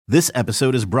This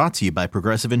episode is brought to you by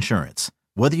Progressive Insurance.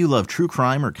 Whether you love true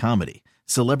crime or comedy,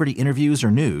 celebrity interviews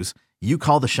or news, you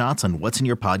call the shots on what's in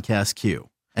your podcast queue.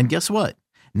 And guess what?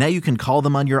 Now you can call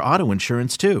them on your auto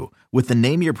insurance too with the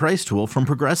Name Your Price tool from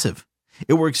Progressive.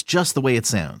 It works just the way it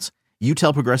sounds. You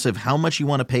tell Progressive how much you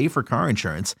want to pay for car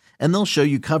insurance, and they'll show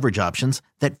you coverage options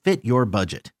that fit your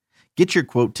budget. Get your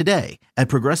quote today at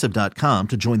Progressive.com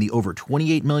to join the over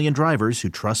 28 million drivers who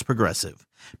trust Progressive.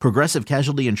 Progressive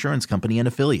Casualty Insurance Company and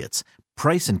Affiliates.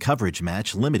 Price and coverage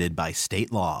match limited by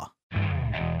state law.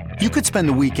 You could spend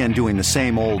the weekend doing the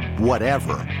same old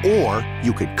whatever, or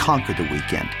you could conquer the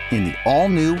weekend in the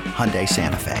all-new Hyundai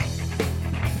Santa Fe.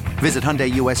 Visit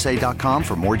HyundaiUSA.com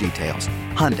for more details.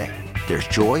 Hyundai, there's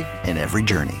joy in every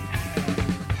journey.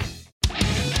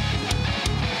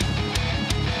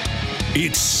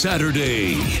 It's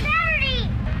Saturday. Saturday!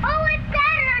 Oh, it's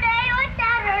Saturday! Oh, it's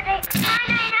Saturday!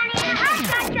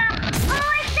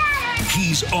 Oh, it's Saturday!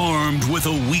 He's armed with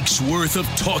a week's worth of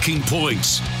talking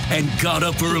points and got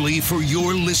up early for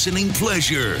your listening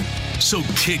pleasure. So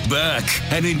kick back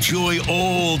and enjoy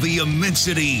all the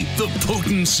immensity, the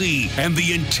potency, and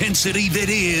the intensity that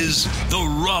is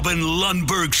the Robin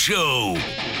Lundberg Show.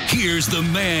 Here's the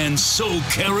man so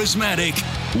charismatic,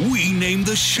 we named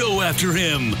the show after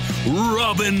him,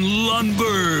 Robin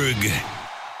Lundberg.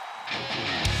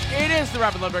 It is the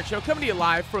Robin Lundberg Show, coming to you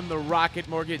live from the Rocket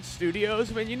Mortgage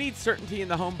Studios. When you need certainty in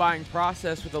the home buying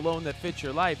process with a loan that fits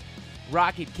your life,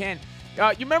 Rocket can.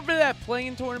 You remember that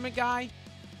play-in tournament guy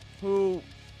who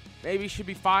maybe should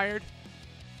be fired?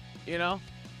 You know?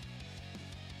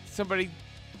 Somebody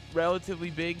relatively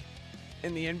big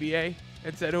in the NBA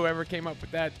and said whoever came up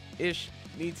with that ish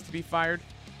needs to be fired.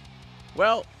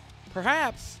 Well,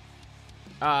 perhaps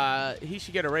he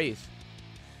should get a raise.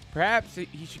 Perhaps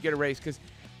he should get a raise, because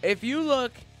if you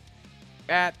look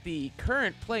at the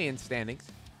current play-in standings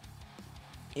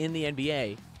in the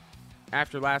NBA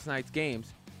after last night's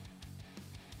games,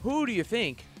 who do you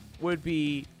think would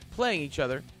be playing each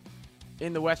other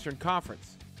in the Western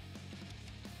Conference?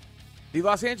 The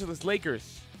Los Angeles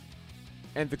Lakers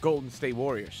and the Golden State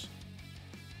Warriors.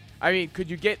 I mean, could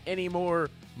you get any more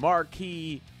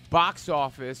marquee box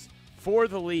office for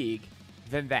the league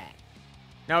than that?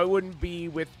 Now, it wouldn't be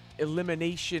with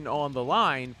elimination on the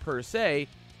line per se,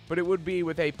 but it would be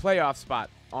with a playoff spot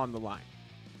on the line.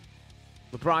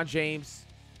 LeBron James,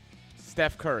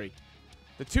 Steph Curry.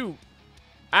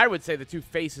 I would say the two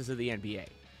faces of the NBA,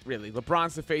 really.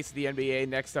 LeBron's the face of the NBA.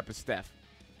 Next up is Steph.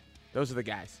 Those are the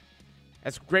guys.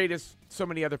 As great as so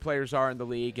many other players are in the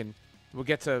league, and we'll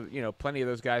get to, plenty of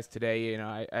those guys today.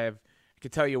 I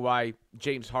can tell you why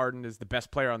James Harden is the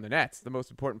best player on the Nets, the most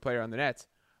important player on the Nets.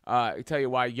 I can tell you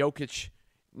why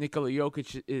Nikola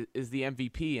Jokic is the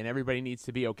MVP, and everybody needs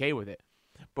to be okay with it.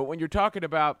 But when you're talking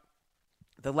about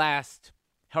the last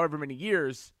however many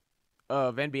years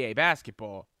of NBA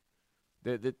basketball,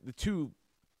 the two,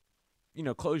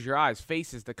 close your eyes,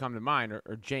 faces that come to mind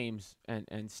are James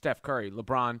and Steph Curry.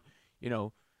 LeBron,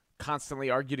 constantly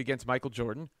argued against Michael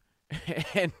Jordan,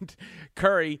 and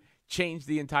Curry changed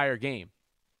the entire game.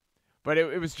 But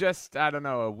it was just,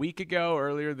 a week ago,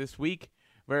 earlier this week,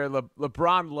 where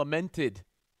LeBron lamented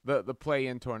the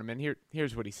play-in tournament.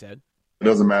 Here's what he said. It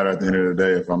doesn't matter at the end of the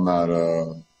day if I'm not,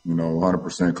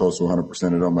 100% close to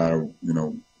 100%. It don't matter,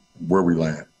 where we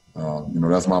land.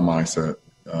 That's my mindset.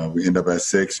 We end up at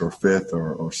 6th or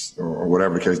 5th or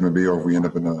whatever the case may be, or if we end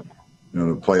up in the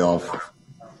playoff,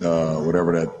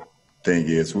 whatever that thing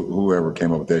is, whoever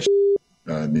came up with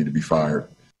that need to be fired.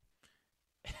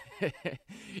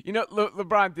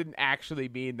 LeBron didn't actually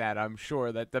mean that. I'm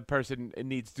sure that the person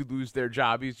needs to lose their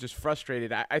job. He's just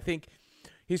frustrated. I think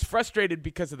he's frustrated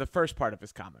because of the first part of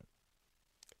his comment.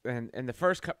 And the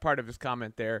first part of his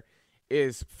comment there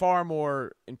is far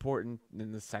more important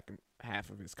than the second half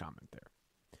of his comment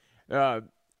there.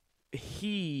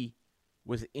 He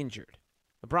was injured.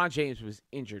 LeBron James was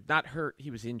injured. Not hurt,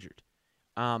 he was injured.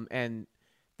 And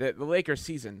the Lakers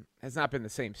season has not been the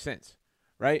same since,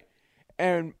 right?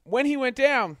 And when he went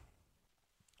down,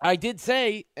 I did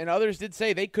say, and others did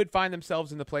say, they could find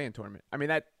themselves in the play-in tournament. I mean,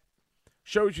 that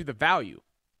shows you the value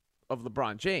of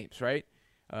LeBron James, right?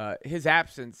 His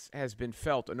absence has been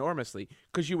felt enormously,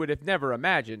 because you would have never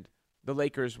imagined the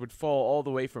Lakers would fall all the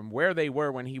way from where they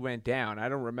were when he went down. I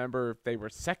don't remember if they were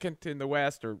second in the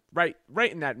West or right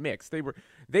in that mix. They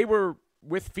were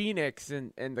with Phoenix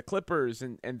and the Clippers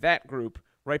and that group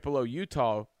right below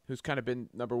Utah, who's kind of been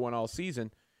number one all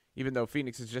season, even though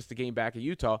Phoenix is just a game back of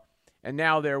Utah. And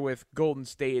now they're with Golden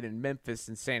State and Memphis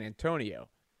and San Antonio.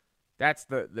 That's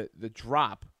the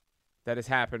drop that has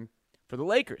happened for the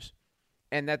Lakers.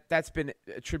 And that's been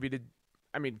attributed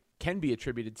can be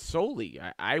attributed solely,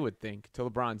 I would think, to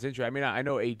LeBron's injury. I mean, I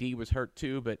know AD was hurt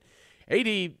too, but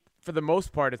AD, for the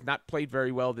most part, has not played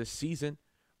very well this season,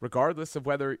 regardless of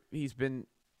whether he's been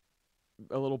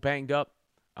a little banged up.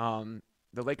 The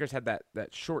Lakers had that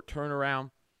short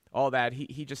turnaround, all that.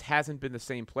 He just hasn't been the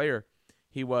same player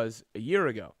he was a year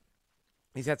ago.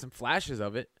 He's had some flashes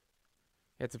of it.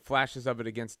 He had some flashes of it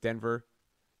against Denver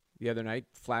the other night,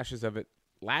 flashes of it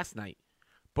last night.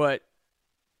 But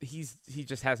he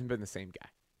just hasn't been the same guy.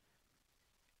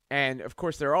 And, of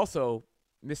course, they're also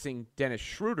missing Dennis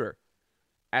Schroeder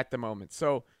at the moment.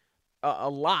 So a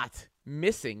lot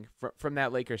missing from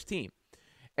that Lakers team.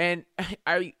 And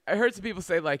I heard some people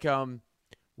say, like,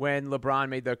 when LeBron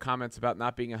made the comments about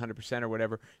not being 100% or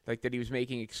whatever, like that he was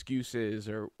making excuses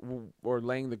or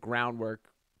laying the groundwork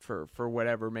for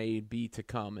whatever may be to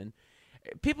come. And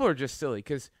people are just silly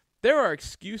because there are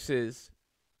excuses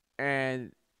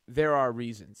and there are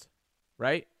reasons,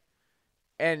 right?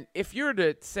 And if you're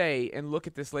to say and look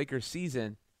at this Lakers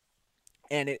season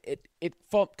and it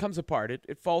comes apart,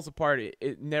 it falls apart,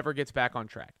 it never gets back on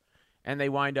track, and they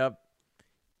wind up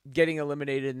getting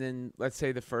eliminated in, let's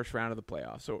say, the first round of the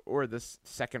playoffs or the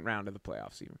second round of the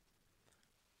playoffs even.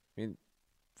 I mean,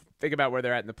 think about where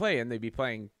they're at in the play, and they'd be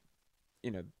playing,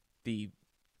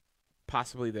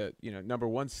 possibly the number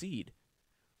 1 seed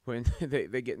when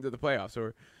they get into the playoffs,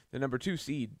 or the number 2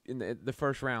 seed in the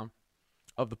first round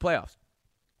of the playoffs.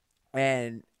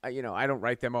 And, I don't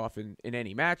write them off in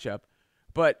any matchup,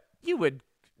 but you would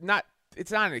not –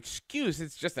 it's not an excuse.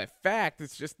 It's just a fact.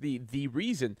 It's just the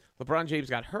reason. LeBron James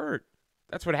got hurt.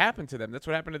 That's what happened to them. That's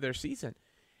what happened to their season.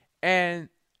 And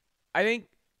I think,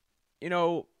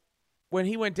 when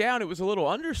he went down, it was a little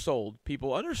undersold.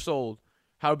 People undersold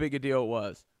how big a deal it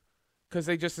was because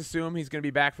they just assume he's going to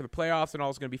be back for the playoffs and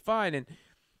all's going to be fine. And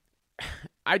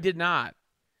I did not.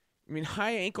 I mean,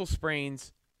 high ankle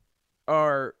sprains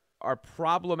are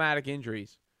problematic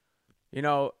injuries.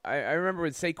 I remember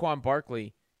when Saquon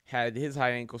Barkley had his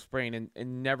high ankle sprain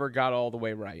and never got all the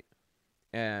way right.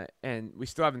 And we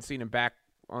still haven't seen him back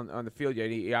on the field yet.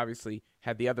 He obviously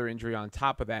had the other injury on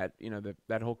top of that,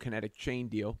 that whole kinetic chain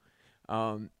deal.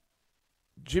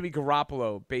 Jimmy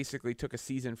Garoppolo basically took a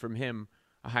season from him,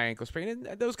 a high ankle sprain.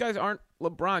 And those guys aren't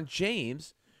LeBron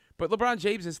James, but LeBron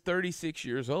James is 36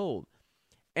 years old.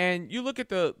 And you look at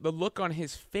the look on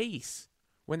his face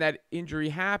when that injury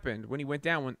happened, when he went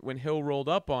down, when Hill rolled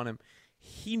up on him,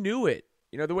 he knew it.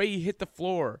 The way he hit the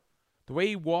floor, the way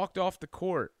he walked off the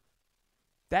court,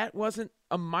 that wasn't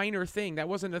a minor thing. That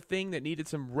wasn't a thing that needed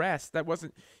some rest. That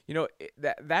wasn't,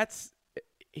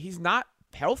 he's not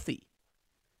healthy.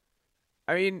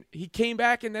 I mean, he came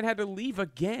back and then had to leave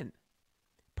again.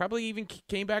 Probably even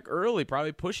came back early,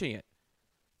 probably pushing it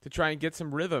to try and get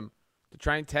some rhythm, to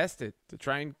try and test it, to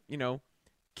try and,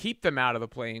 keep them out of the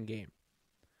play-in game.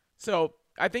 So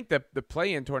I think the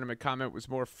play-in tournament comment was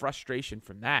more frustration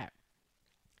from that.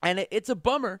 And it's a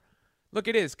bummer. Look,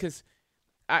 it is, because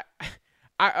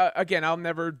again, I'll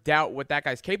never doubt what that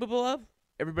guy's capable of.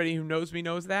 Everybody who knows me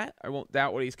knows that. I won't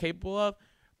doubt what he's capable of.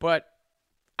 But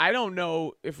I don't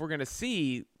know if we're going to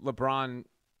see LeBron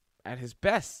at his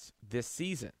best this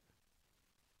season.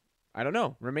 I don't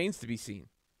know. Remains to be seen.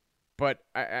 But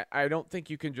I don't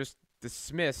think you can just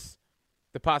dismiss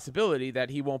the possibility that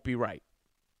he won't be right.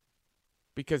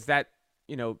 Because that,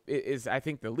 is, I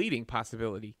think, the leading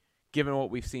possibility, given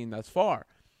what we've seen thus far.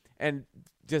 And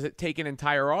does it take an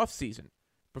entire offseason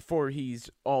before he's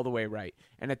all the way right?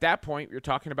 And at that point, you're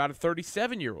talking about a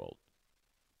 37-year-old.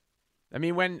 I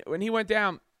mean, when he went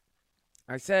down,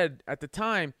 I said at the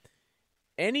time,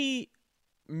 any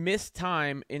missed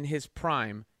time in his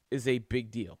prime is a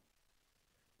big deal.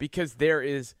 Because there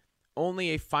is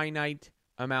only a finite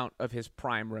amount of his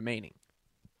prime remaining.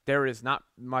 There is not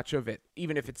much of it,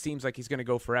 even if it seems like he's going to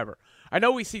go forever. I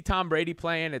know we see Tom Brady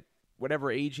playing at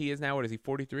whatever age he is now. What is he,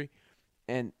 43?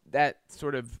 And that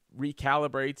sort of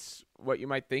recalibrates what you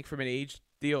might think from an age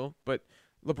deal. But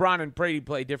LeBron and Brady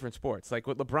play different sports. Like,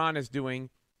 what LeBron is doing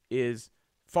is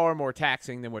far more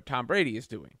taxing than what Tom Brady is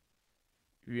doing.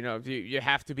 You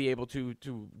have to be able to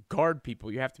guard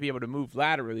people. You have to be able to move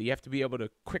laterally. You have to be able to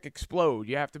quick explode.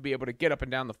 You have to be able to get up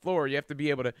and down the floor. You have to be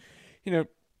able to,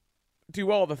 do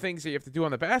all the things that you have to do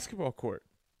on the basketball court.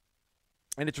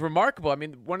 And it's remarkable. I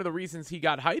mean, one of the reasons he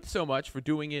got hyped so much for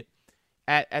doing it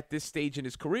at this stage in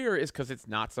his career is because it's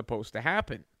not supposed to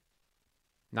happen.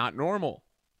 Not normal.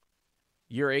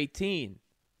 Year 18.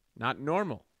 Not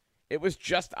normal. It was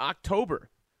just October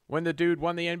when the dude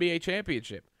won the NBA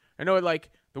championship. I know, like,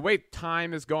 the way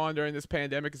time has gone during this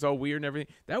pandemic is all weird and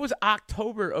everything. That was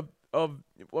October of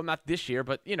well, not this year,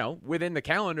 but, within the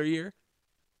calendar year.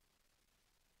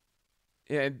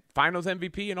 and Finals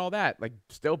MVP and all that. Like,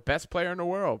 still best player in the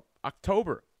world.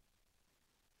 October.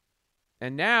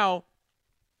 And now,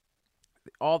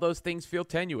 all those things feel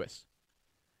tenuous.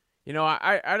 You know,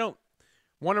 I don't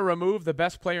want to remove the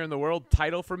best player in the world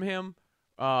title from him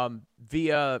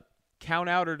via count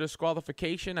out or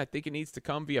disqualification. I think it needs to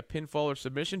come via pinfall or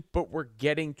submission, but we're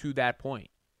getting to that point.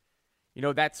 You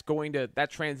know, that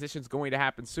transition's going to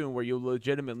happen soon where you'll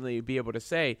legitimately be able to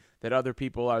say that other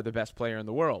people are the best player in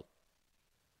the world.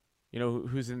 You know,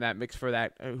 who's in that mix for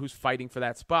that, who's fighting for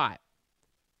that spot.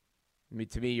 I mean,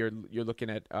 to me, you're looking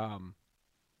at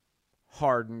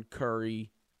Harden,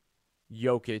 Curry,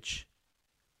 Jokic,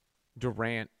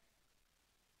 Durant,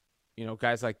 you know,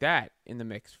 guys like that in the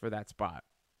mix for that spot.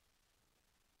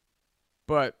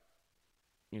 But,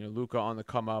 you know, Luka on the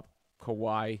come up,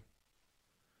 Kawhi.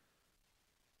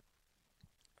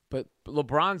 But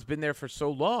LeBron's been there for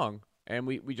so long, and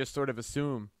we just sort of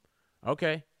assume,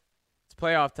 okay, it's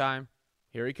playoff time.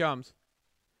 Here he comes.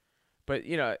 But,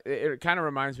 you know, it kind of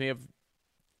reminds me of,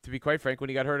 to be quite frank, when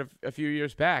he got hurt a few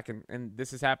years back, and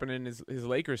this has happened in his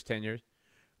Lakers tenure.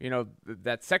 You know,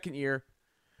 that second year,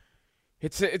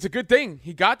 it's a good thing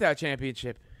he got that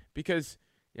championship because,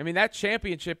 I mean, that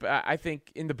championship, I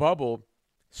think, in the bubble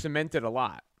cemented a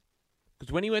lot.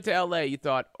 Because when he went to L.A., you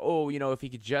thought, oh, you know, if he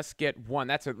could just get one,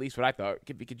 that's at least what I thought,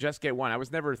 if he could just get one. I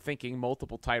was never thinking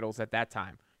multiple titles at that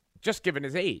time, just given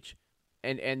his age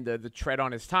and the tread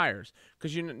on his tires.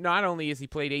 Because not only has he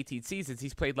played 18 seasons,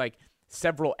 he's played like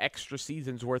several extra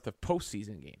seasons worth of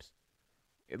postseason games.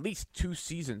 At least 2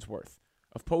 seasons worth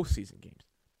of postseason games.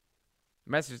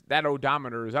 That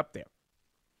odometer is up there.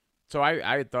 So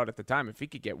I had thought at the time, if he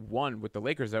could get one with the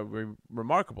Lakers, that would be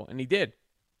remarkable. And he did.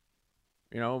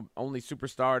 You know, only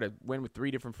superstar to win with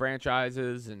 3 different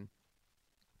franchises and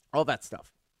all that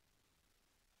stuff.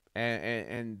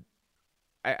 And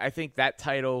I think that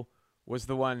title was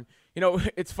the one. You know,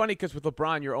 it's funny because with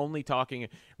LeBron, you're only talking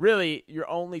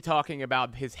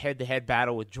about his head-to-head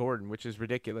battle with Jordan, which is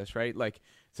ridiculous, right? Like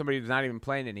somebody who's not even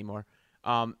playing anymore.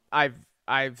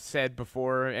 I've said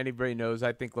before, anybody knows,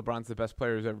 I think LeBron's the best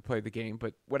player who's ever played the game,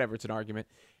 but whatever, it's an argument.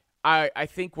 I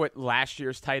think what last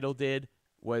year's title did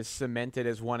was cemented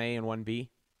as 1A and 1B,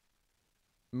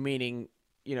 meaning,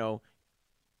 you know,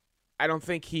 I don't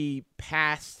think he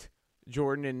passed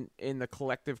Jordan in the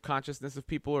collective consciousness of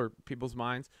people or people's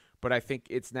minds, but I think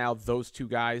it's now those two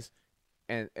guys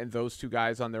and those two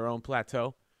guys on their own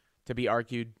plateau to be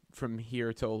argued from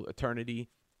here till eternity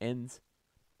ends.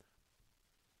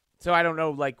 So I don't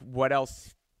know, like, what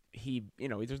else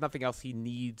there's nothing else he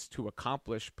needs to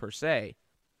accomplish per se,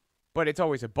 but it's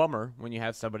always a bummer when you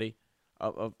have somebody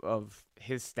of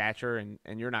his stature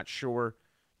and you're not sure,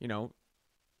 you know,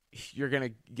 you're going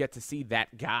to get to see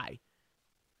that guy.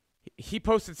 He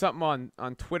posted something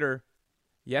on Twitter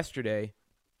yesterday.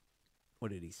 What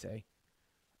did he say?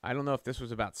 I don't know if this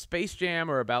was about Space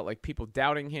Jam or about, like, people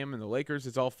doubting him and the Lakers.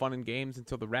 It's all fun and games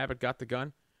until the rabbit got the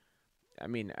gun. I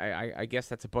mean, I guess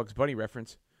that's a Bugs Bunny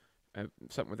reference,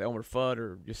 something with Elmer Fudd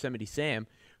or Yosemite Sam.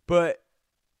 But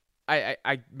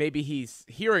I maybe he's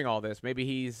hearing all this. Maybe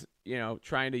he's, you know,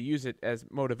 trying to use it as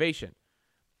motivation.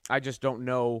 I just don't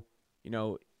know, you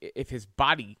know, if his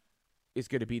body is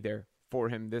going to be there for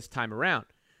him this time around.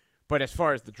 But as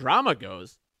far as the drama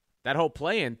goes, that whole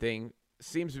play-in thing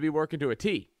seems to be working to a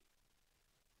T.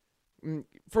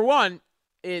 For one,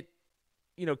 it,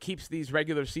 you know, keeps these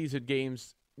regular season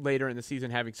games later in the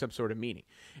season having some sort of meaning.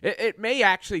 It may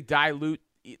actually dilute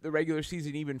the regular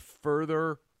season even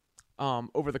further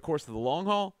over the course of the long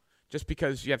haul, just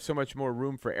because you have so much more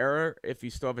room for error if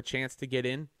you still have a chance to get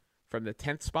in from the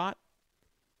 10th spot.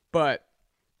 But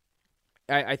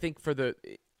I think for the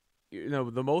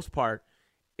most part,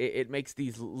 it makes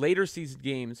these later season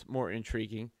games more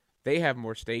intriguing. They have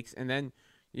more stakes, and then,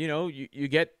 you know, you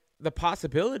get the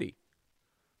possibility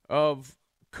of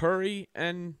Curry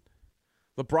and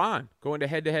LeBron going to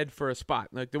head-to-head for a spot.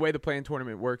 Like the way the play-in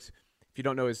tournament works, if you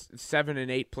don't know, is 7 and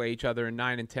 8 play each other and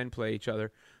 9 and 10 play each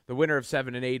other. The winner of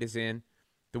 7 and 8 is in.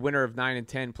 The winner of 9 and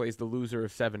 10 plays the loser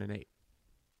of 7 and 8.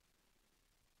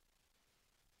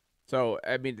 So,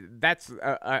 I mean, that's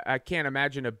I can't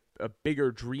imagine a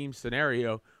bigger dream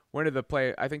scenario.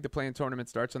 I think the play-in tournament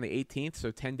starts on the 18th,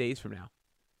 so 10 days from now.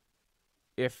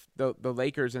 If the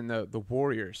Lakers and the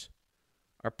Warriors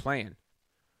are playing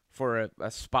for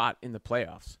a spot in the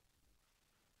playoffs.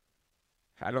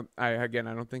 I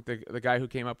don't think the guy who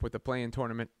came up with the play-in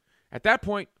tournament at that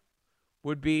point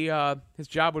would be his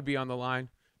job would be on the line.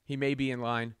 He may be in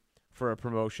line for a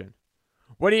promotion.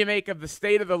 What do you make of the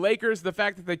state of the Lakers, the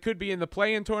fact that they could be in the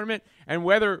play-in tournament, and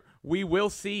whether we will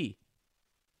see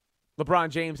LeBron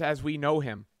James as we know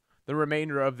him the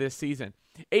remainder of this season.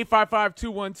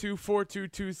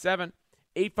 855-212-4227.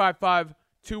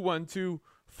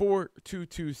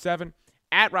 855-212-4227.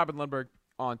 At Robin Lundberg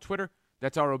on Twitter.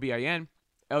 That's ROBIN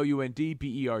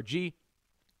LUNDBERG.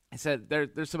 I said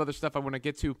there's some other stuff I want to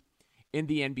get to in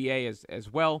the NBA as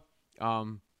well. A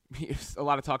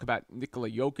lot of talk about Nikola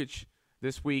Jokic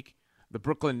this week. The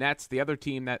Brooklyn Nets, the other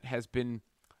team that has been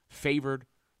favored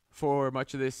for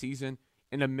much of this season,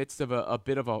 in the midst of a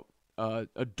bit of a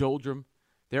doldrum.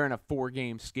 They're in a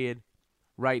 4-game skid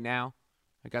right now.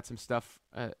 I got some stuff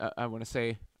I want to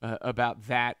say about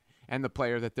that and the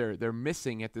player that they're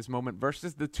missing at this moment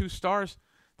versus the 2 stars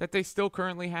that they still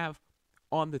currently have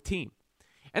on the team.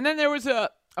 And then there was a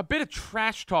bit of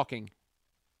trash talking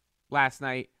last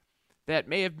night that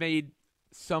may have made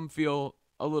some feel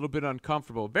a little bit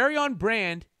uncomfortable. Very on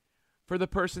brand for the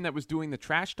person that was doing the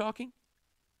trash talking.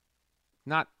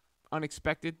 Not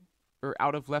unexpected or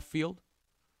out of left field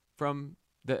from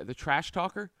the trash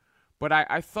talker. But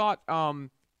I thought a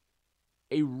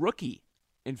rookie,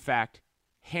 in fact,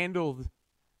 handled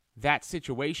that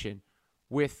situation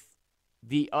with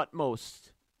the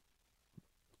utmost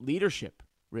leadership,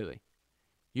 really.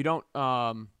 You don't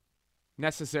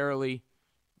necessarily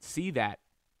see that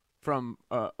from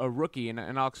a rookie, and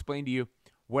I'll explain to you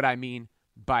what I mean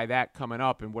by that coming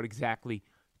up and what exactly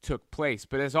took place.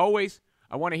 But as always,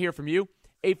 I want to hear from you.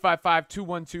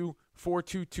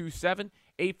 855-212-4227.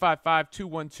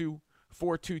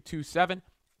 855-212-4227.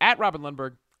 At Robin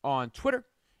Lundberg on Twitter.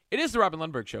 It is the Robin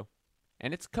Lundberg Show,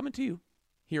 and it's coming to you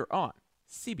here on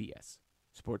CBS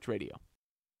Sports Radio.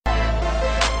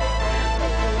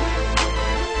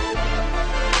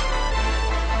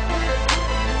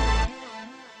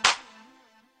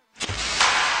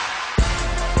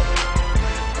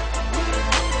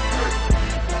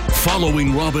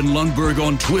 Following Robin Lundberg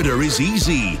on Twitter is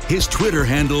easy. His Twitter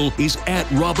handle is at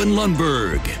Robin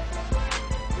Lundberg.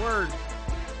 Word.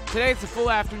 Today it's a full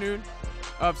afternoon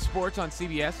of sports on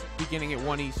CBS, beginning at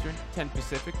 1 Eastern, 10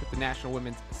 Pacific, with the National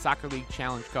Women's Soccer League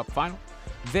Challenge Cup Final.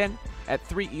 Then at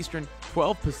 3 Eastern,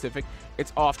 12 Pacific,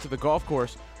 it's off to the golf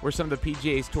course, where some of the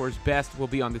PGA's Tour's best will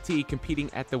be on the tee, competing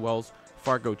at the Wells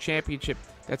Fargo Championship.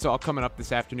 That's all coming up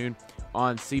this afternoon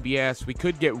on CBS. We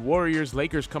could get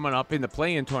Warriors-Lakers coming up in the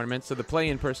play-in tournament, so the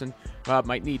play-in person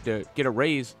might need to get a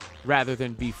raise rather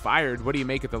than be fired. What do you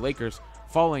make of the Lakers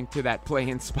falling to that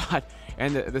play-in spot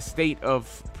and the state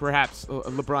of perhaps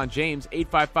LeBron James?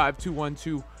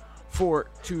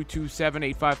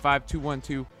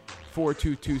 855-212-4227,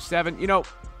 855-212-4227. You know,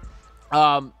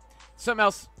 something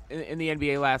else in the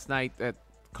NBA last night that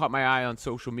caught my eye on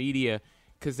social media,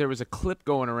 because there was a clip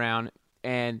going around,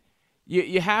 and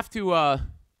you have to well,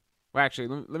 actually,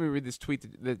 let me read this tweet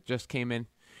that just came in.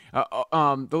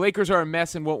 The Lakers are a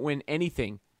mess and won't win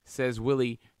anything, says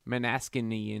Willie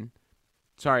Manaskinian.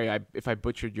 Sorry if I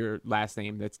butchered your last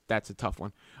name. That's a tough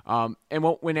one. And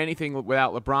won't win anything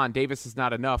without LeBron. Davis is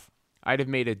not enough. I'd have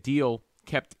made a deal,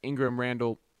 kept Ingram,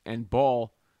 Randall, and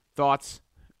Ball. Thoughts?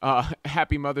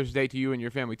 Happy Mother's Day to you and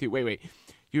your family, too. Wait.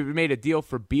 You made a deal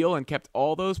for Beal and kept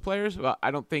all those players? Well,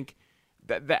 I don't think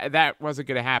that wasn't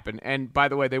going to happen. And by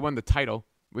the way, they won the title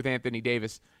with Anthony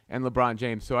Davis and LeBron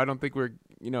James, so I don't think we're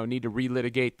need to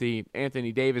relitigate the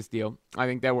Anthony Davis deal. I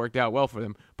think that worked out well for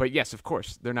them. But yes, of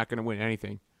course, they're not going to win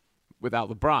anything without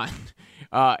LeBron,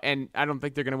 and I don't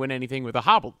think they're going to win anything with a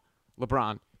hobbled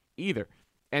LeBron either.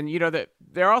 And that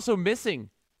they're also missing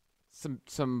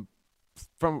some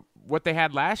from what they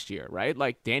had last year, right?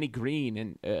 Like Danny Green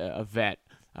and a vet.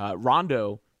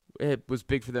 Rondo was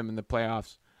big for them in the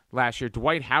playoffs last year.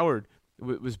 Dwight Howard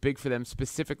was big for them,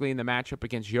 specifically in the matchup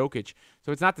against Jokic.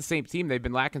 So it's not the same team. They've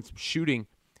been lacking some shooting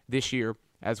this year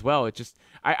as well. It just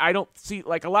I don't see,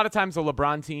 like, a lot of times the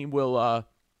LeBron team will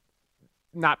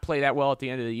not play that well at the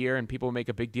end of the year, and people will make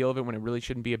a big deal of it when it really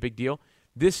shouldn't be a big deal.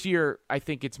 This year, I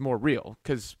think it's more real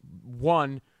because,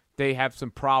 one, they have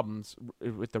some problems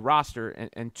with the roster,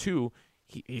 and two,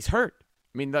 he's hurt.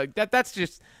 I mean, that's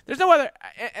just, there's no other,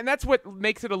 and that's what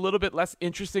makes it a little bit less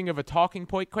interesting of a talking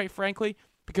point, quite frankly,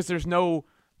 because there's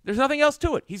nothing else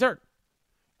to it. He's hurt.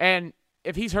 And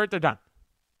if he's hurt, they're done.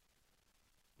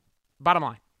 Bottom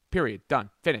line. Period. Done.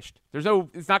 Finished.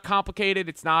 It's not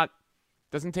complicated.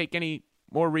 Doesn't take any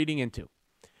more reading into.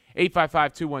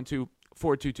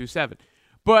 855-212-4227.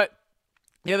 But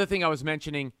the other thing I was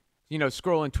mentioning,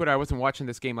 scrolling Twitter, I wasn't watching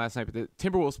this game last night, but the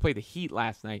Timberwolves played the Heat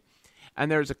last night. And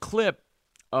there's a clip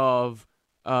of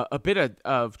a bit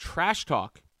of trash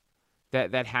talk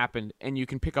that happened, and you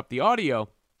can pick up the audio,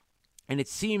 and it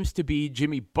seems to be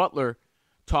Jimmy Butler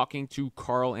talking to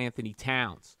Karl Anthony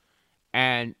Towns.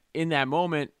 And in that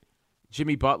moment,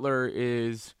 Jimmy Butler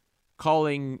is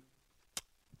calling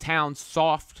Towns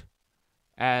soft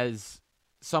as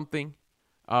something.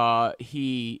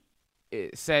 He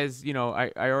says,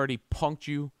 I already punked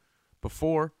you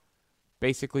before,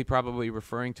 basically probably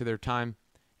referring to their time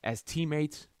as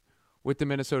teammates with the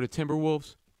Minnesota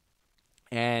Timberwolves,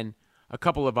 and a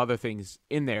couple of other things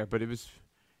in there. But it was,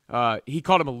 he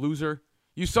called him a loser.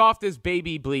 You soft as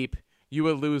baby bleep, you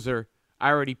a loser. I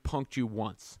already punked you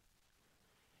once.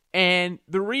 And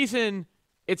the reason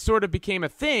it sort of became a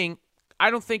thing, I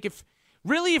don't think if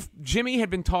Jimmy had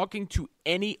been talking to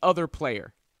any other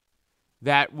player,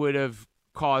 that would have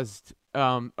caused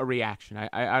a reaction.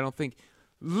 I don't think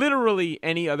literally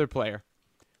any other player.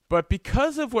 But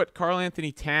because of what Karl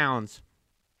Anthony Towns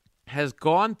has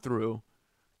gone through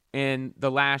in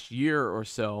the last year or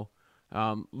so,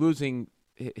 losing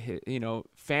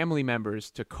family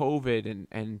members to COVID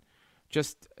and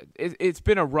just it's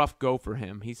been a rough go for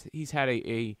him. He's had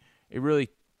a really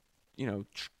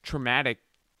traumatic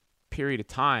period of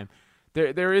time.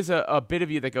 There is a bit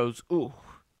of you that goes, ooh,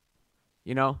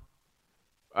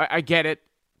 I get it.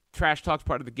 Trash talk's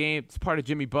part of the game. It's part of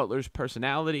Jimmy Butler's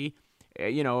personality.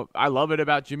 I love it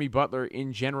about Jimmy Butler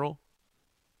in general.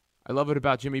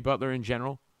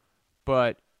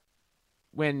 But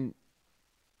when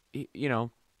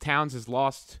Towns has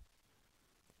lost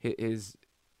his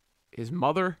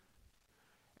mother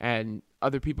and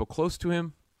other people close to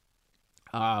him,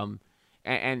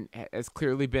 and has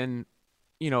clearly been,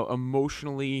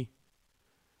 emotionally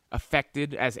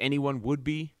affected as anyone would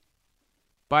be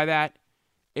by that,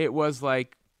 it was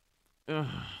like, is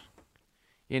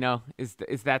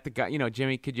that the guy?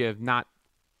 Jimmy, could you have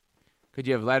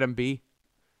let him be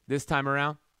this time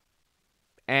around?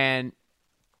 And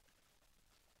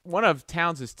one of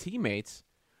Towns' teammates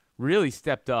really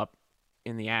stepped up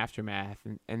in the aftermath,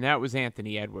 and that was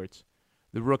Anthony Edwards,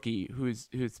 the rookie who's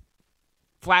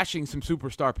flashing some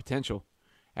superstar potential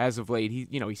as of late.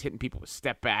 He's hitting people with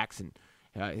step backs, and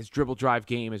his dribble drive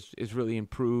game is really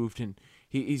improved, and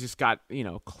he's just got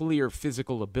clear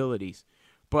physical abilities.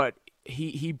 But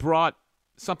he brought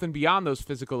something beyond those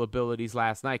physical abilities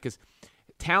last night, because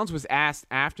Towns was asked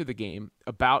after the game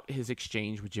about his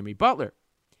exchange with Jimmy Butler,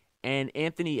 and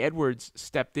Anthony Edwards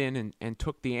stepped in and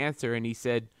took the answer, and he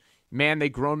said, "Man, they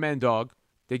grown men, dog.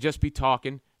 They just be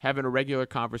talking, having a regular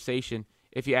conversation.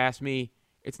 If you ask me,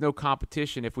 it's no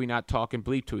competition if we not talk and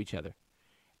bleep to each other."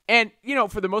 And,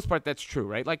 for the most part, that's true,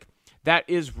 right? Like, that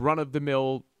is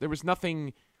run-of-the-mill. There was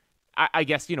nothing, I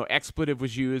guess, expletive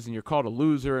was used and you're called a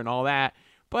loser and all that,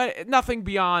 but nothing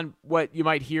beyond what you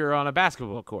might hear on a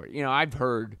basketball court. I've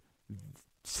heard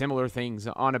similar things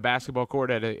on a basketball court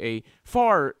at a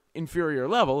far inferior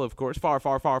level, of course, far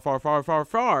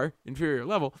inferior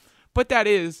level, but that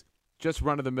is just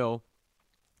run-of-the-mill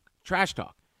trash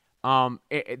talk.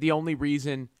 The only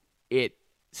reason it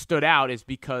stood out is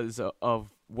because of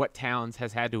what Towns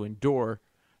has had to endure,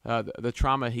 the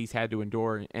trauma he's had to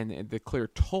endure, and the clear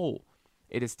toll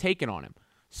it has taken on him.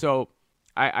 So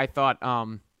I thought,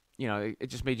 it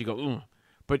just made you go, ugh.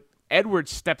 But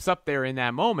Edwards steps up there in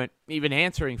that moment, even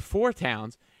answering for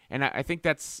Towns, and I think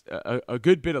that's a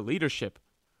good bit of leadership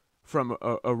from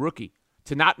a rookie,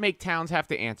 to not make Towns have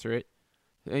to answer it,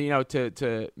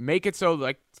 to make it so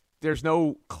like there's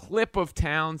no clip of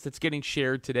Towns that's getting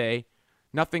shared today.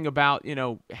 Nothing about,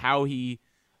 how he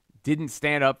didn't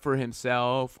stand up for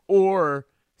himself or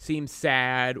seem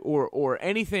sad or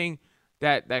anything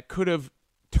that could have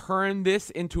turned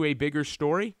this into a bigger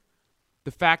story.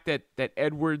 The fact that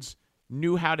Edwards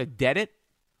knew how to dead it,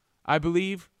 I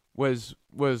believe, was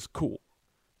cool.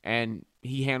 And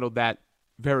he handled that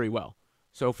very well.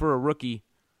 So for a rookie,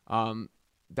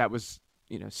 that was,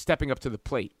 stepping up to the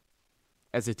plate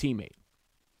as a teammate.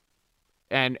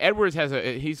 And Edwards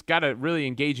he's got a really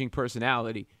engaging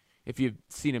personality. If you've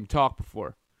seen him talk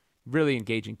before, really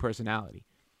engaging personality.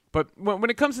 But when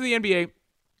it comes to the NBA, a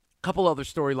couple other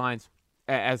storylines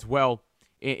as well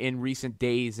in recent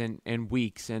days and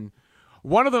weeks. And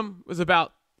one of them was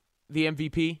about the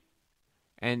MVP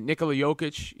and Nikola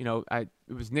Jokic.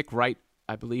 It was Nick Wright,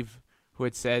 I believe, who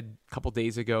had said a couple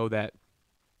days ago that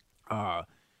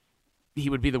he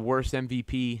would be the worst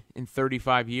MVP in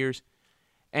 35 years.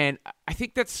 And I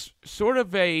think that's sort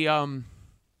of a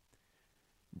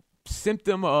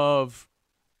symptom of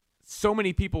so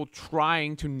many people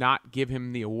trying to not give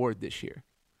him the award this year,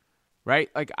 right?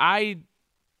 Like,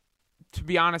 to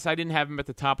be honest, I didn't have him at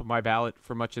the top of my ballot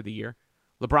for much of the year.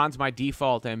 LeBron's my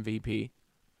default MVP.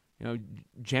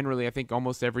 Generally, I think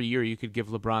almost every year you could give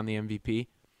LeBron the MVP.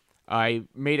 I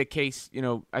made a case,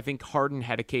 I think Harden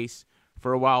had a case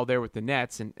for a while there with the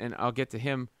Nets, and I'll get to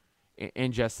him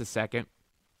in just a second.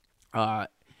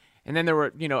 And then there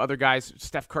were, other guys.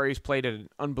 Steph Curry's played at an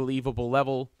unbelievable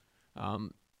level.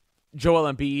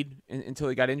 Joel Embiid until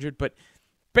he got injured. But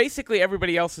basically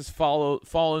everybody else has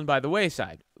fallen by the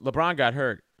wayside. LeBron got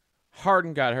hurt.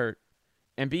 Harden got hurt.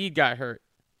 Embiid got hurt.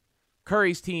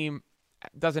 Curry's team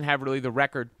doesn't have really the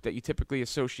record that you typically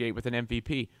associate with an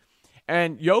MVP.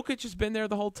 And Jokic has been there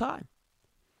the whole time.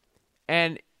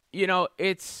 And,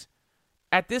 it's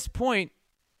at this point,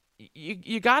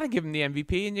 you got to give him the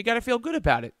MVP, and you got to feel good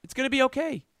about it. It's going to be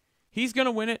okay. He's going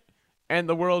to win it, and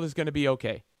the world is going to be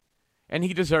okay. And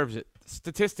he deserves it.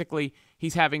 Statistically,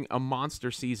 he's having a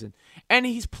monster season. And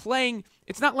he's playing.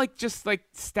 It's not like just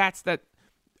like stats that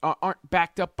aren't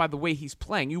backed up by the way he's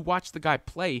playing. You watch the guy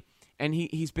play, and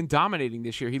he's been dominating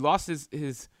this year. He lost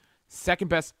his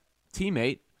second-best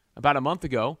teammate about a month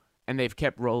ago, and they've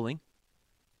kept rolling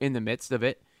in the midst of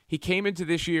it. He came into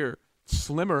this year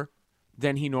slimmer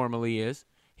than he normally is.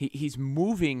 He's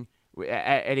moving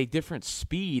at a different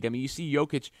speed. I mean, you see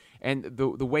Jokic and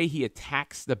the way he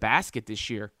attacks the basket this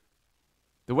year,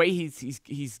 the way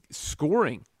he's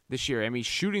scoring this year. I mean, he's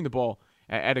shooting the ball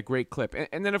at a great clip.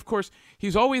 And then, of course,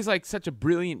 he's always like such a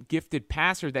brilliant, gifted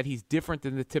passer that he's different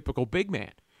than the typical big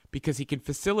man because he can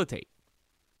facilitate.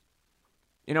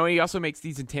 He also makes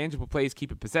these intangible plays,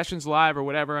 keeping possessions alive or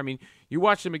whatever. I mean, you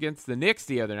watched him against the Knicks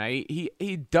the other night.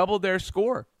 He doubled their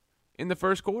score in the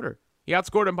first quarter. He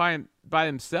outscored them by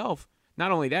himself.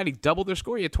 Not only that, he doubled their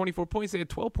score. He had 24 points. They had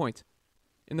 12 points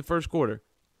in the first quarter.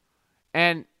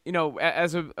 And,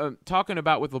 as talking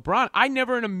about with LeBron, I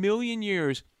never in a million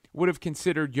years would have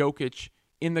considered Jokic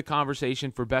in the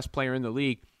conversation for best player in the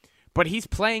league. But he's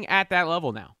playing at that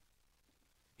level now.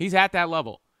 He's at that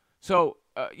level. So,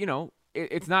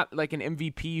 it's not like an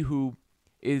MVP who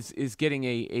is getting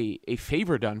a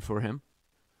favor done for him.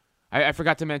 I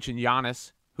forgot to mention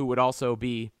Giannis, who would also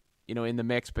be, in the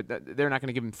mix, but they're not going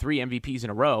to give him 3 MVPs in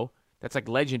a row. That's like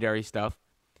legendary stuff.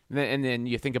 And then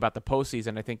you think about the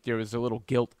postseason. I think there was a little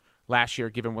guilt last year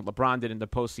given what LeBron did in the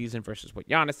postseason versus what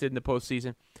Giannis did in the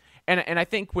postseason. And I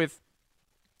think with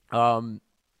Jokic,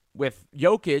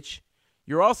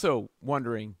 you're also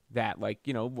wondering that,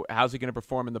 how's he going to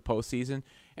perform in the postseason?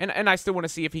 And I still want to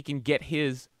see if he can get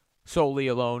his solely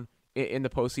alone in the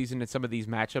postseason in some of these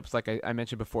matchups. Like I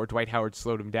mentioned before, Dwight Howard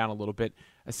slowed him down a little bit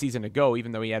a season ago,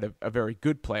 even though he had a very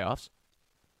good playoffs.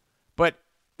 But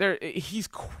he's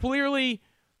clearly,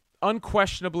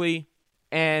 unquestionably,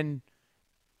 and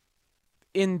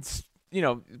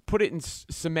put it in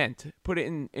cement, put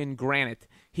it in granite,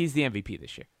 he's the MVP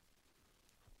this year.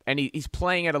 And he's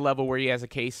playing at a level where he has a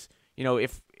case,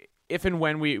 if and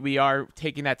when we are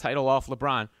taking that title off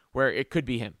LeBron, where it could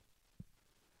be him.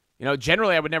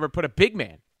 Generally I would never put a big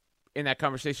man in that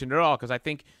conversation at all because I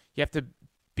think you have to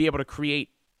be able to create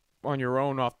on your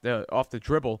own off the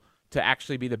dribble to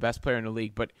actually be the best player in the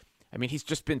league. But, I mean, he's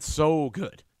just been so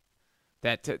good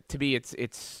that to me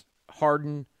it's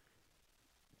Harden,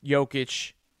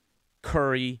 Jokic,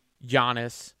 Curry,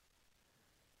 Giannis,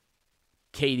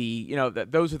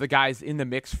 KD, those are the guys in the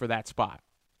mix for that spot.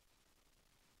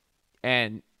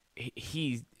 And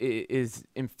he is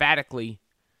emphatically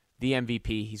the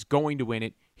MVP. He's going to win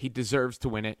it. He deserves to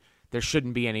win it. There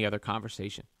shouldn't be any other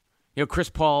conversation. Chris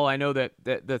Paul, I know that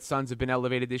the Suns have been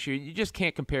elevated this year. You just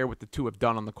can't compare what the two have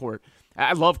done on the court.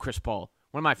 I love Chris Paul,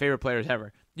 one of my favorite players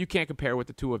ever. You can't compare what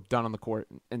the two have done on the court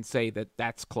and say that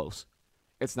that's close.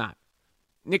 It's not.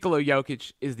 Nikola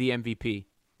Jokic is the MVP,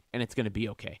 and it's going to be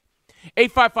okay.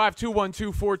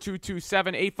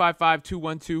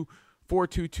 855-212-4227,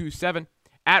 855-212-4227,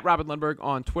 at Robin Lundberg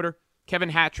on Twitter. Kevin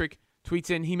Hattrick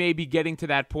tweets in, he may be getting to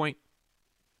that point.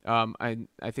 I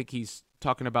think he's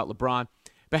talking about LeBron.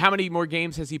 But how many more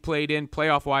games has he played in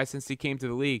playoff-wise since he came to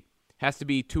the league? Has to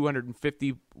be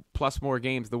 250-plus more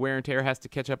games. The wear and tear has to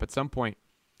catch up at some point.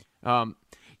 Look,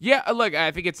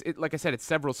 I think it's like I said, it's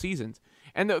several seasons.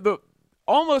 And the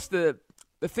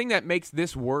thing that makes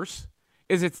this worse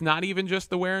is it's not even just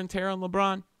the wear and tear on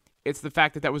LeBron. It's the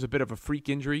fact that was a bit of a freak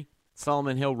injury.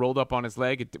 Solomon Hill rolled up on his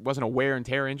leg. It wasn't a wear and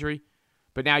tear injury.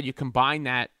 But now you combine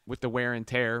that with the wear and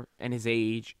tear and his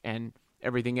age and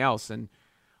everything else. And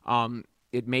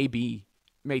it may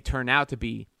turn out to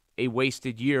be a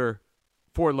wasted year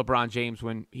for LeBron James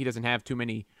when he doesn't have too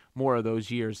many more of those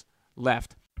years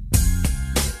left.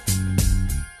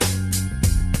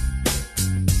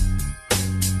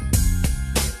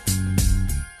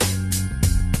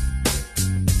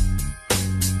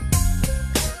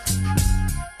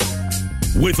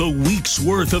 With a week's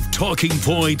worth of talking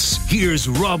points, here's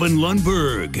Robin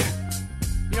Lundberg.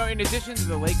 In addition to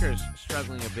the Lakers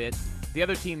struggling a bit, the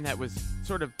other team that was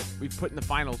we've put in the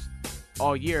finals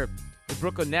all year, the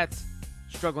Brooklyn Nets,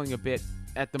 struggling a bit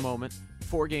at the moment.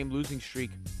 4-game losing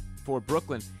streak for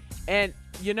Brooklyn. And,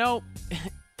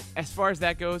 as far as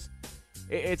that goes,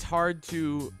 it's hard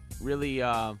to really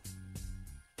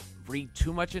read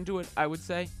too much into it, I would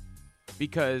say,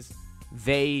 because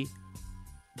they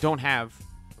don't have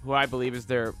who I believe is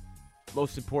their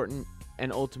most important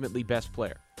and ultimately best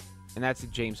player, and that's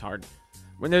James Harden.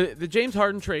 When the James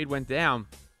Harden trade went down,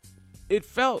 it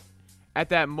felt at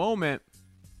that moment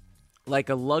like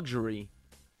a luxury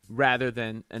rather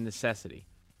than a necessity.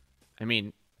 I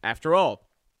mean, after all,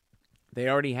 they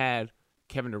already had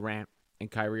Kevin Durant and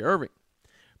Kyrie Irving.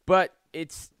 But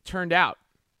it's turned out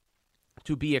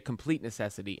to be a complete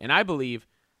necessity. And I believe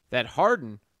that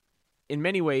Harden, in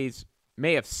many ways,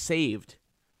 may have saved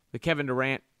the Kevin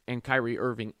Durant and Kyrie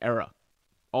Irving era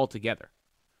altogether.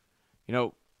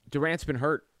 Durant's been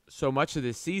hurt so much of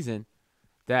this season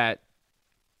that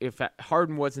if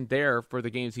Harden wasn't there for the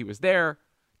games he was there,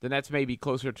 the Nets may be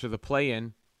closer to the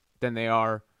play-in than they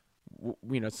are,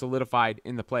 solidified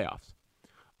in the playoffs.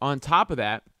 On top of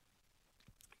that,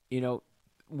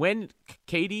 when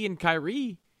KD and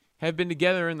Kyrie have been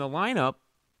together in the lineup,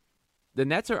 the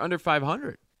Nets are under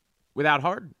 500 without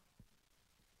Harden.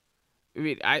 I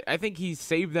mean, I think he's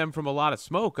saved them from a lot of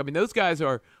smoke. I mean, those guys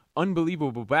are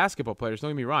unbelievable basketball players. Don't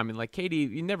get me wrong. I mean, like KD,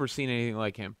 you've never seen anything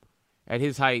like him at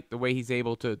his height, the way he's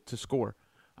able to score.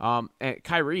 And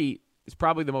Kyrie is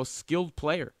probably the most skilled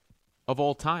player of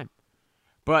all time.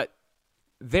 But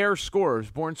they're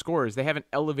scorers, born scorers. They haven't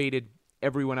elevated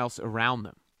everyone else around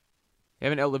them.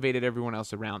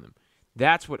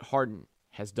 That's what Harden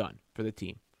has done for the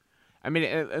team. I mean,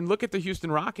 and look at the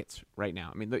Houston Rockets right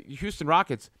now. I mean, the Houston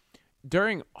Rockets,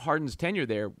 during Harden's tenure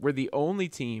there, were the only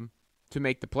team to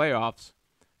make the playoffs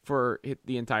for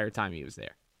the entire time he was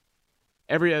there.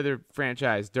 Every other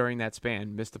franchise during that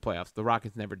span missed the playoffs. The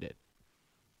Rockets never did.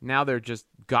 Now they're just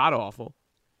god-awful.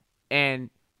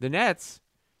 And the Nets,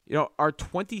 are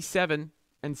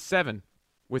 27-7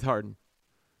 with Harden.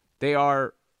 They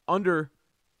are under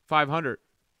 500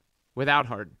 without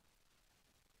Harden.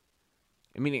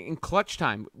 I mean, in clutch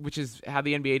time, which is how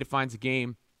the NBA defines a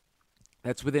game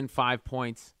that's within 5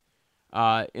 points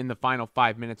in the final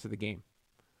 5 minutes of the game.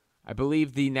 I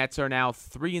believe the Nets are now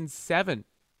 3-7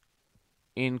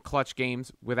 in clutch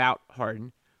games without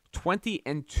Harden,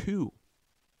 20-2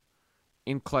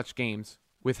 in clutch games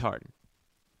with Harden.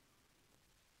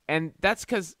 And that's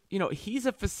because, he's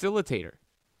a facilitator.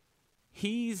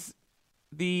 He's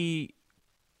the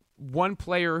one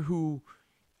player who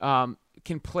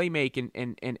can play make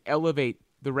and elevate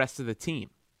the rest of the team.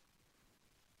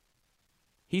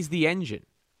 He's the engine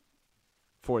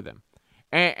for them.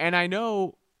 And I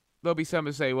know there'll be some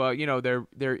who say, well,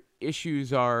 their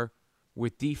issues are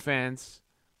with defense.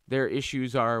 Their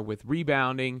issues are with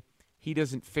rebounding. He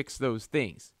doesn't fix those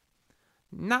things.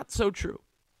 Not so true.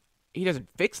 He doesn't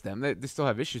fix them. They still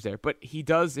have issues there, but he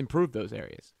does improve those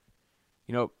areas.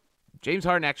 James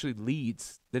Harden actually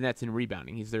leads the Nets in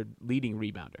rebounding. He's their leading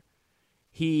rebounder.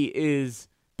 He is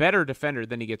better defender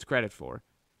than he gets credit for.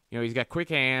 He's got quick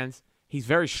hands. He's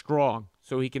very strong,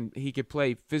 so he can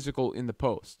play physical in the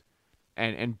post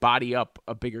and body up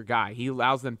a bigger guy. He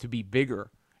allows them to be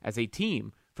bigger as a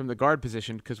team from the guard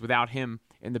position because without him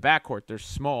in the backcourt, they're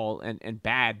small and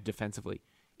bad defensively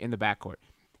in the backcourt.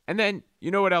 And then,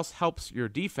 what else helps your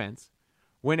defense?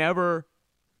 Whenever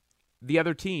the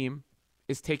other team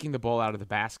is taking the ball out of the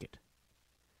basket.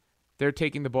 They're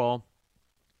taking the ball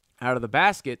out of the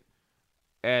basket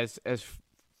as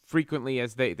frequently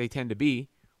as they tend to be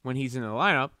when he's in the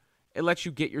lineup. It lets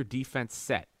you get your defense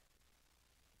set.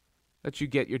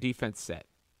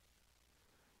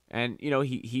 And,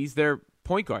 he's their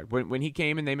point guard. When he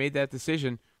came and they made that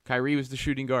decision, Kyrie was the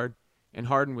shooting guard and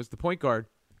Harden was the point guard.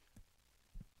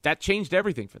 That changed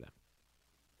everything for them.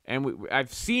 And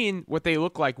I've seen what they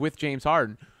look like with James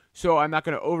Harden, so I'm not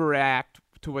going to overreact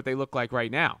to what they look like right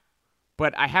now.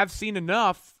 But I have seen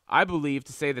enough, I believe,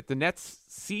 to say that the Nets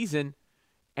season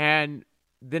and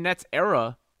the Nets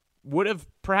era would have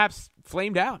perhaps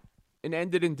flamed out and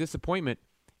ended in disappointment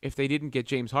if they didn't get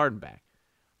James Harden back.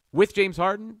 With James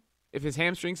Harden, if his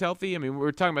hamstring's healthy, I mean,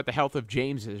 we're talking about the health of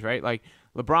James's, right? Like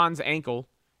LeBron's ankle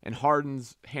and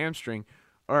Harden's hamstring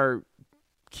are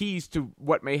keys to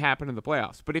what may happen in the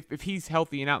playoffs. But if he's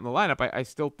healthy and out in the lineup, I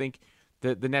still think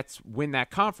the Nets win that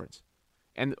conference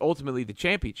and ultimately the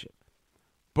championship.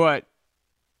 But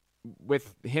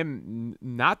with him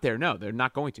not there, no, they're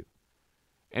not going to.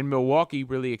 And Milwaukee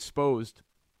really exposed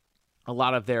a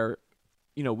lot of their,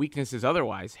 weaknesses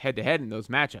otherwise head-to-head in those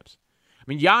matchups. I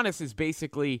mean, Giannis is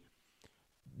basically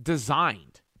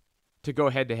designed to go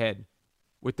head-to-head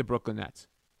with the Brooklyn Nets.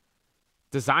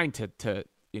 Designed to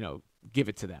give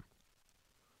it to them.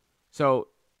 So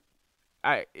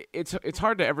it's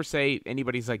hard to ever say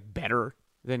anybody's like better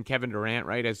than Kevin Durant,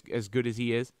 right? As good as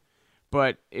he is.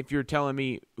 But if you're telling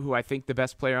me who I think the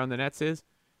best player on the Nets is,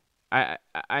 I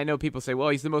know people say, well,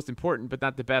 he's the most important, but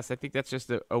not the best. I think that's just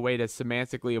a way to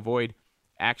semantically avoid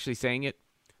actually saying it.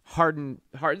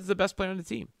 Harden's the best player on the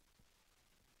team.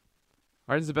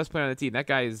 Harden's the best player on the team. That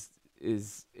guy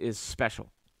is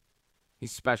special.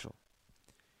 He's special.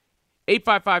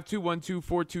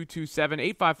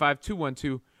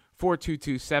 855-212-4227.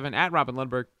 855-212-4227. At Robin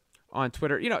Lundberg on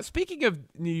Twitter. You know, speaking of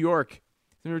New York,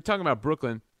 we were talking about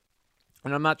Brooklyn,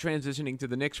 and I'm not transitioning to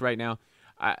the Knicks right now.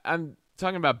 I'm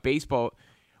talking about baseball.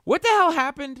 What the hell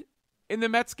happened in the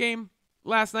Mets game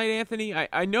last night, Anthony?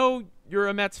 I know you're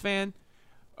a Mets fan.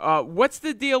 What's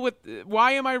the deal with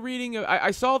why am I reading?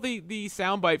 I saw the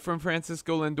soundbite from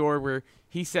Francisco Lindor where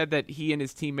he said that he and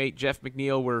his teammate Jeff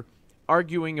McNeil were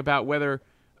arguing about whether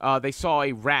they saw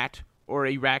a rat or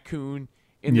a raccoon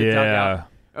in the dugout.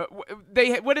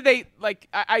 What did they like?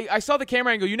 I saw the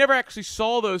camera angle. You never actually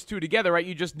saw those two together, right?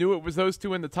 You just knew it was those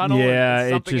two in the tunnel. Yeah,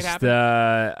 and it just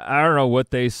I don't know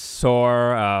what they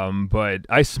saw, but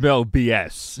I smell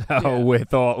BS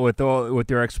with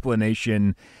their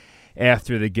explanation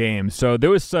after the game. So there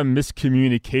was some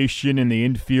miscommunication in the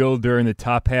infield during the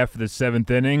top half of the seventh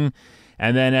inning.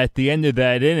 And then at the end of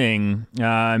that inning,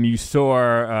 you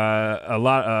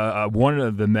saw one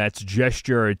of the Mets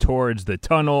gesture towards the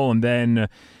tunnel, and then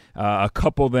a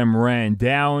couple of them ran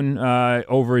down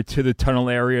over to the tunnel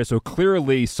area. So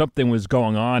clearly something was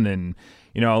going on, and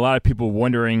a lot of people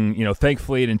wondering.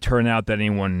 Thankfully it didn't turn out that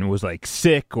anyone was like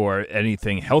sick or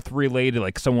anything health related,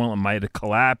 like someone might have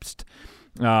collapsed.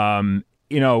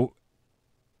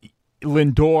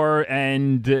 Lindor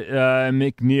and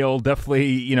McNeil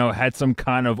definitely, had some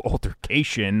kind of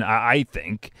altercation, I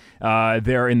think,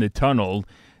 there in the tunnel.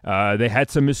 They had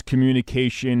some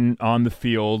miscommunication on the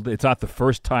field. It's not the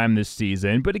first time this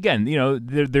season. But again,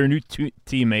 they're new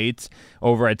teammates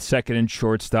over at second and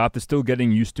shortstop. They're still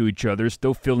getting used to each other,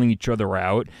 still filling each other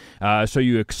out. So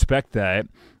you expect that.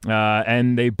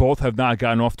 And they both have not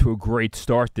gotten off to a great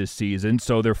start this season,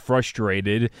 so they're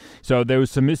frustrated. So there was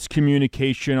some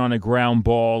miscommunication on a ground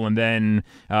ball, and then,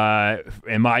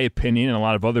 in my opinion, and a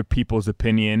lot of other people's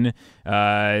opinion,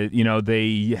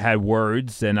 they had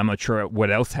words, and I'm not sure what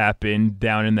else happened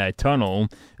down in that tunnel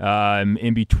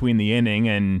in between the inning.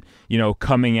 And,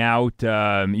 coming out,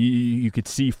 you could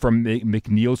see from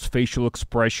McNeil's facial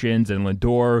expressions and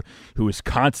Lindor, who was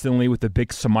constantly with a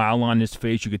big smile on his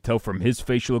face. You could tell from his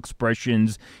facial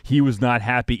expressions he was not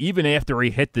happy. Even after he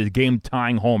hit the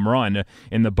game-tying home run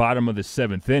in the bottom of the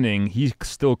seventh inning, he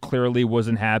still clearly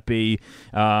wasn't happy.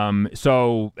 And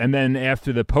then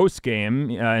after the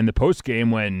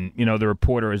postgame, when, the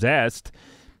reporter is asked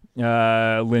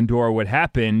Lindor what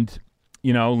happened,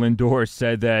 Lindor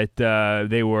said that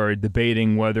they were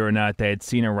debating whether or not they had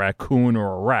seen a raccoon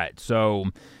or a rat. So,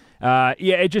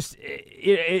 it's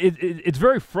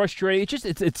very frustrating.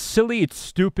 It's silly. It's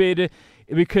stupid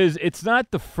because it's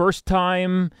not the first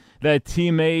time that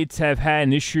teammates have had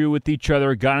an issue with each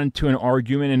other, got into an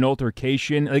argument, an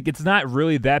altercation. Like, it's not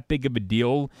really that big of a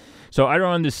deal. So I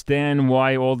don't understand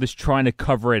why all this trying to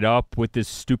cover it up with this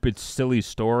stupid, silly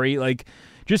story. Like,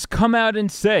 just come out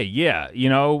and say, there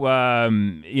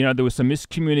was some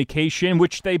miscommunication,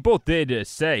 which they both did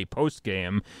say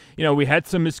post-game. We had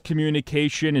some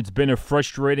miscommunication. It's been a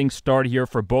frustrating start here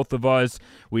for both of us.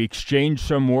 We exchanged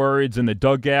some words in the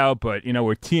dugout, but,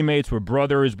 we're teammates, we're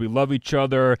brothers, we love each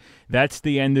other. That's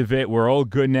the end of it. We're all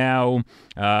good now.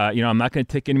 I'm not going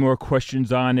to take any more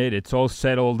questions on it. It's all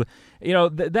settled.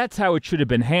 That's how it should have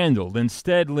been handled.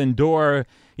 Instead, Lindor,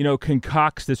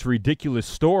 concocts this ridiculous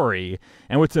story.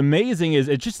 And what's amazing is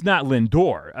it's just not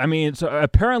Lindor. I mean, so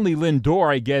apparently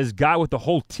Lindor, I guess, got with the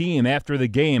whole team after the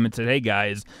game and said, hey,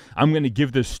 guys, I'm going to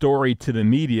give this story to the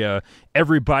media.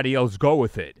 Everybody else go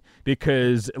with it.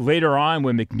 Because later on,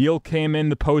 when McNeil came in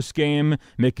the postgame,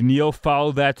 McNeil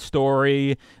followed that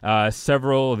story.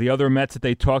 Several of the other Mets that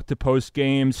they talked to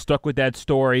postgame stuck with that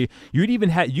story. You even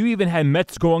had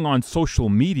Mets going on social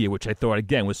media, which I thought,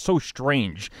 again, was so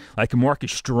strange. Like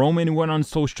Marcus Stroman went on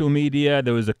social media.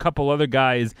 There was a couple other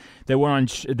guys that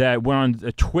went on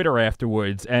Twitter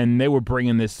afterwards, and they were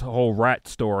bringing this whole rat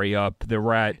story up, the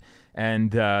rat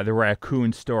and the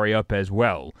raccoon story up as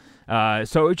well.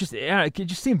 So it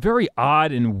just seemed very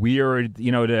odd and weird,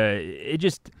 it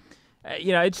just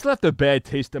left a bad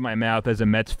taste in my mouth as a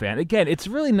Mets fan. Again, it's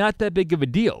really not that big of a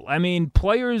deal. I mean,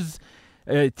 players,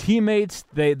 teammates,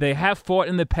 they have fought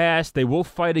in the past. They will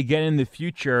fight again in the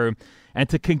future. And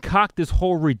to concoct this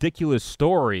whole ridiculous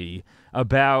story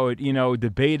about,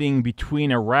 debating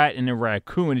between a rat and a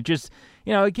raccoon, it just,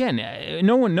 again,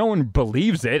 no one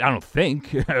believes it. I don't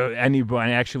think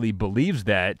anybody actually believes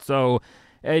that. So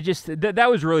that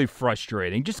was really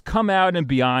frustrating. Just come out and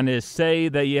be honest. Say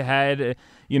that you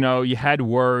had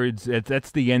words.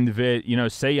 That's the end of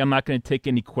it. Say I'm not going to take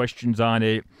any questions on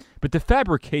it. But to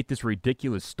fabricate this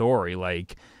ridiculous story, do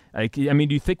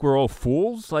you think we're all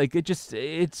fools? I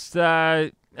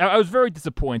was very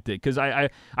disappointed because I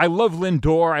love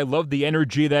Lindor. I love the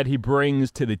energy that he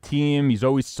brings to the team. He's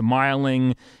always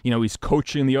smiling. He's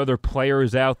coaching the other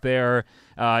players out there.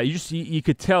 You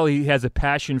could tell he has a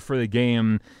passion for the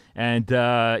game. And,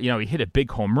 he hit a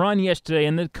big home run yesterday,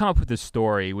 and then come up with this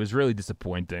story. It was really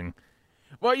disappointing.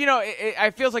 Well,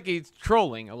 it feels like he's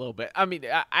trolling a little bit. I mean,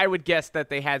 I would guess that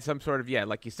they had some sort of,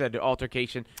 like you said,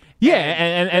 altercation. Yeah,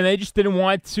 and they just didn't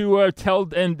want to tell,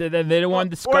 and they didn't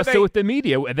want to discuss it with the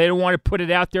media. They didn't want to put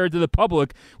it out there to the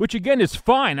public, which, again, is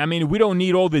fine. I mean, we don't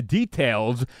need all the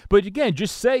details. But, again,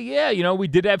 just say, we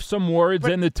did have some words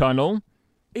in the tunnel.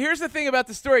 Here's the thing about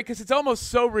the story, because it's almost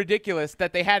so ridiculous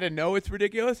that they had to know it's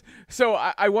ridiculous. So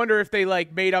I wonder if they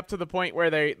made up to the point where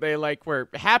they were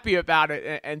happy about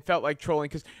it and felt like trolling.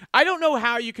 Because I don't know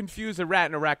how you confuse a rat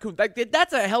and a raccoon.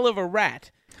 That's a hell of a rat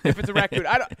if it's a raccoon.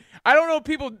 I don't know if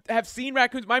people have seen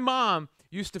raccoons. My mom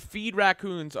used to feed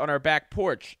raccoons on our back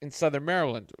porch in Southern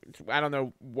Maryland. I don't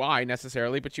know why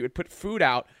necessarily, but she would put food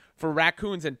out for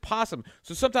raccoons and possum.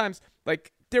 So sometimes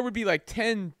there would be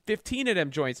 10, 15 of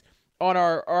them joints on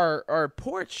our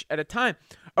porch at a time.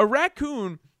 A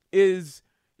raccoon is,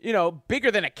 bigger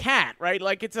than a cat, right?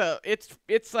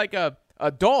 It's like a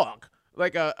dog,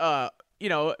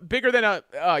 bigger than a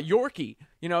Yorkie,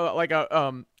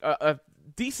 a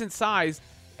decent sized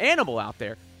animal out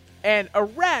there. And a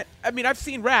rat, I mean, I've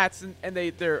seen rats, and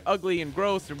they're ugly and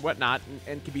gross and whatnot,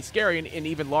 and can be scary, and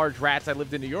even large rats. I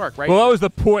lived in New York, right? Well, that was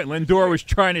the point Lindor was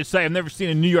trying to say. I've never seen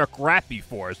a New York rat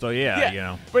before, so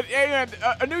yeah. But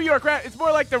a New York rat, it's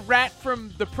more like the rat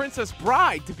from The Princess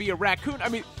Bride to be a raccoon. I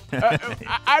mean,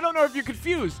 I don't know if you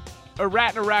confuse a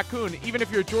rat and a raccoon, even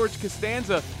if you're George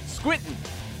Costanza squinting,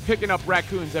 picking up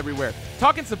raccoons everywhere.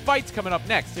 Talking some fights coming up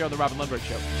next here on The Robin Lundberg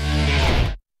Show.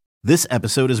 This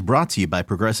episode is brought to you by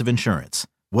Progressive Insurance.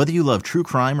 Whether you love true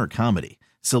crime or comedy,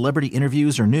 celebrity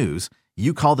interviews or news,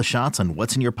 you call the shots on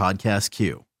what's in your podcast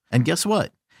queue. And guess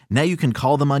what? Now you can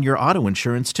call them on your auto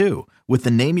insurance too with the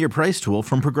Name Your Price tool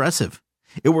from Progressive.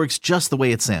 It works just the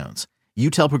way it sounds. You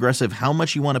tell Progressive how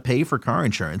much you want to pay for car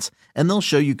insurance, and they'll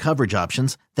show you coverage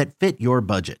options that fit your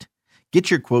budget. Get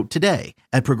your quote today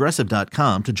at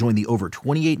Progressive.com to join the over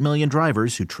 28 million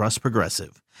drivers who trust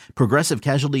Progressive. Progressive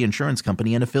Casualty Insurance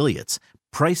Company and Affiliates.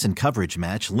 Price and coverage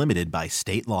match limited by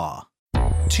state law.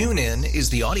 TuneIn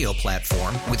is the audio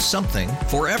platform with something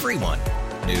for everyone.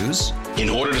 News. In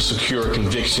order to secure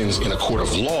convictions in a court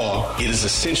of law, it is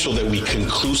essential that we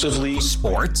conclusively.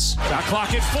 Sports. Got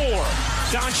clock at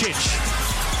 4.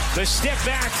 Doncic. The step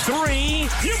back 3.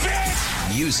 You bet.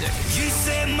 Music. You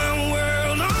set my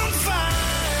world on fire.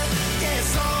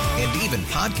 Yes, and even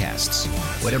podcasts.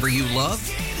 Whatever you love,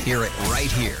 hear it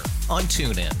right here on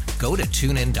TuneIn. Go to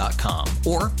TuneIn.com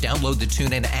or download the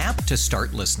TuneIn app to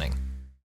start listening.